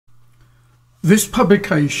This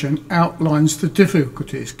publication outlines the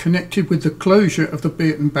difficulties connected with the closure of the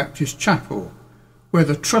Bierton Baptist Chapel, where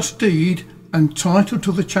the trust deed and title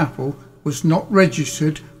to the chapel was not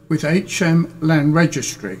registered with HM Land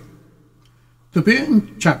Registry. The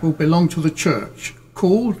Bierton Chapel belonged to the church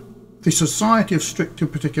called the Society of Strict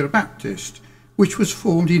and Particular Baptist, which was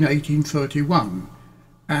formed in 1831,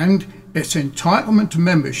 and its entitlement to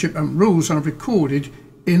membership and rules are recorded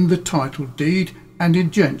in the title deed and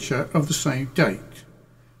indenture of the same date.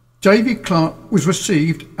 David Clark was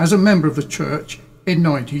received as a member of the church in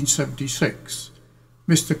 1976.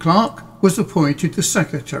 Mr. Clark was appointed the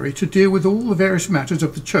secretary to deal with all the various matters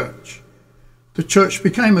of the church. The church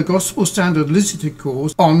became a Gospel Standard Limited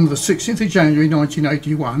cause on the 16th of January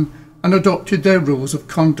 1981 and adopted their rules of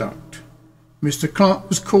conduct. Mr. Clark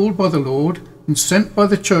was called by the Lord and sent by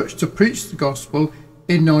the church to preach the gospel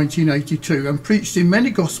in 1982 and preached in many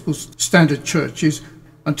Gospel Standard churches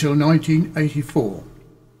until 1984.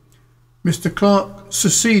 Mr. Clark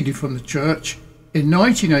seceded from the church in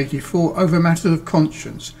 1984 over matters of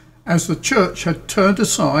conscience, as the church had turned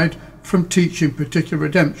aside from teaching particular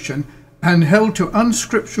redemption and held to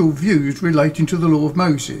unscriptural views relating to the law of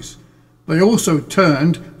Moses. They also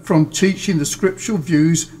turned from teaching the scriptural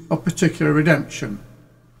views of particular redemption.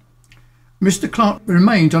 Mr. Clark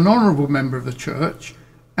remained an honourable member of the church,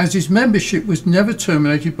 as his membership was never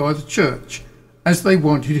terminated by the church, as they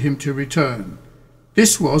wanted him to return.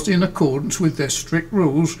 This was in accordance with their strict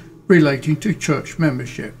rules relating to church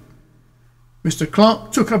membership. Mr.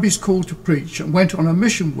 Clark took up his call to preach and went on a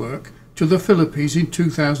mission work to the Philippines in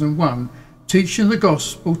 2001, teaching the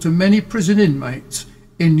gospel to many prison inmates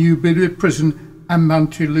in New Bilbao Prison and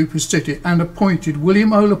Muntinlupa City, and appointed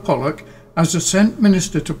William Ola Pollock as a sent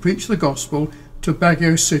minister to preach the gospel to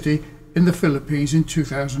Baguio City in the Philippines in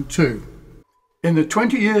 2002. In the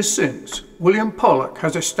 20 years since, William Pollock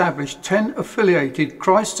has established 10 affiliated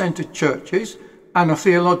Christ-centered churches and a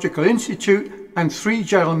theological institute and 3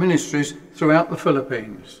 jail ministries throughout the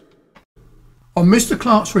Philippines. On Mr.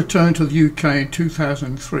 Clark's return to the UK in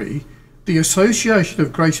 2003, the Association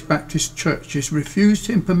of Grace Baptist Churches refused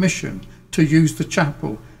him permission to use the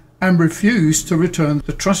chapel and refused to return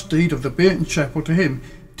the trust deed of the Bierton Chapel to him,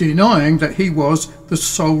 denying that he was the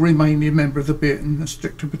sole remaining member of the Bierton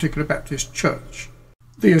Strict and Particular Baptist Church.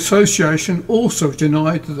 The association also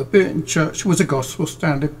denied that the Bierton Church was a Gospel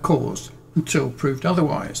Standard cause until proved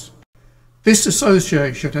otherwise. This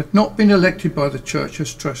association had not been elected by the church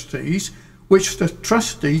as trustees, which the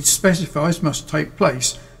trust deed specifies must take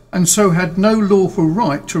place, and so had no lawful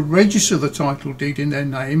right to register the title deed in their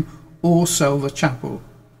name or sell the chapel.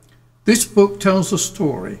 This book tells the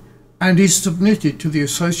story and is submitted to the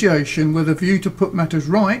association with a view to put matters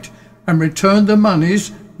right and return the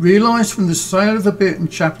monies realised from the sale of the Bierton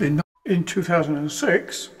Chapel in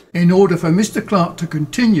 2006 in order for Mr. Clark to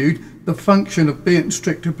continue the function of Bierton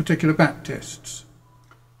Strict and Particular Baptists.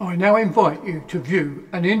 I now invite you to view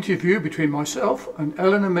an interview between myself and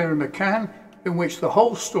Eleanor Mary McCann in which the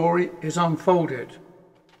whole story is unfolded.